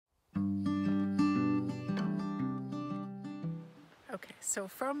Okay, so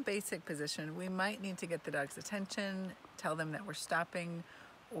from basic position, we might need to get the dog's attention, tell them that we're stopping,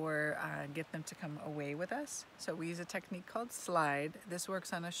 or get them to come away with us. So we use a technique called slide. This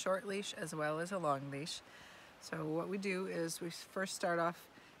works on a short leash as well as a long leash. So what we do is we first start off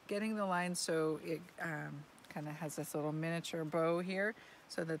getting the line so it kind of has this little miniature bow here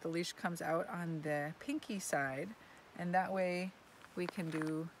so that the leash comes out on the pinky side, and that way we can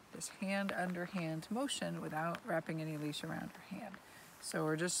do this hand under hand motion without wrapping any leash around our hand. So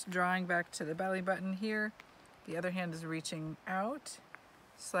we're just drawing back to the belly button here. The other hand is reaching out,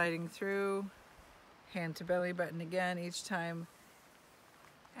 sliding through, hand to belly button again each time,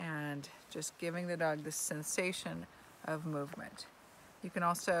 and just giving the dog this sensation of movement. You can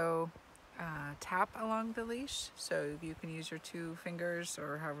also tap along the leash, so you can use your 2 fingers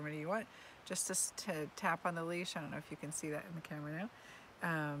or however many you want just to tap on the leash. I don't know if you can see that in the camera now.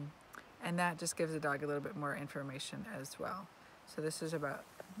 And that just gives the dog a little bit more information as well. So this is about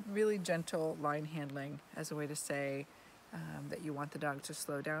really gentle line handling as a way to say that you want the dog to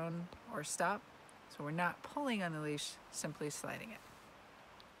slow down or stop. So we're not pulling on the leash, simply sliding it.